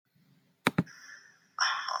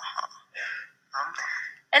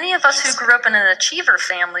Any of us who grew up in an achiever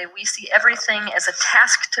family, we see everything as a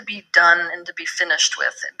task to be done and to be finished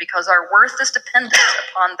with, because our worth is dependent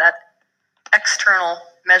upon that external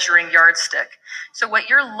measuring yardstick. So what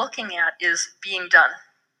you're looking at is being done.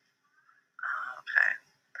 Okay.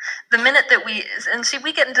 The minute that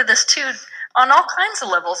we get into this too, on all kinds of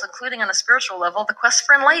levels, including on a spiritual level, the quest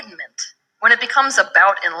for enlightenment. When it becomes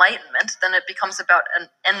about enlightenment, then it becomes about an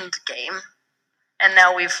end game. And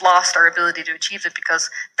now we've lost our ability to achieve it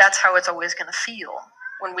because that's how it's always going to feel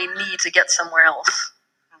when we need to get somewhere else.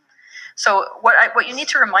 So what you need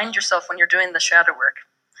to remind yourself when you're doing the shadow work,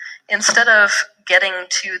 instead of getting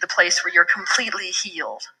to the place where you're completely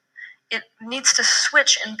healed, it needs to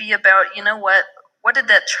switch and be about, you know what did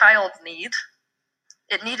that child need?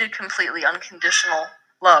 It needed completely unconditional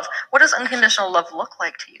love. What does unconditional love look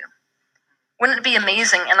like to you? Wouldn't it be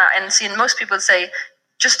amazing? And most people would say,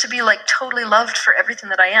 just to be like totally loved for everything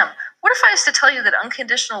that I am. What if I was to tell you that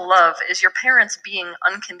unconditional love is your parents being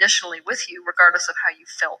unconditionally with you regardless of how you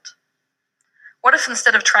felt? What if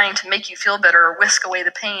instead of trying to make you feel better or whisk away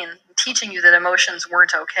the pain, teaching you that emotions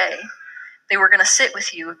weren't okay, they were going to sit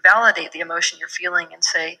with you, validate the emotion you're feeling, and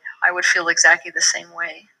say, I would feel exactly the same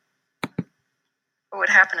way? What would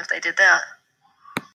happen if they did that?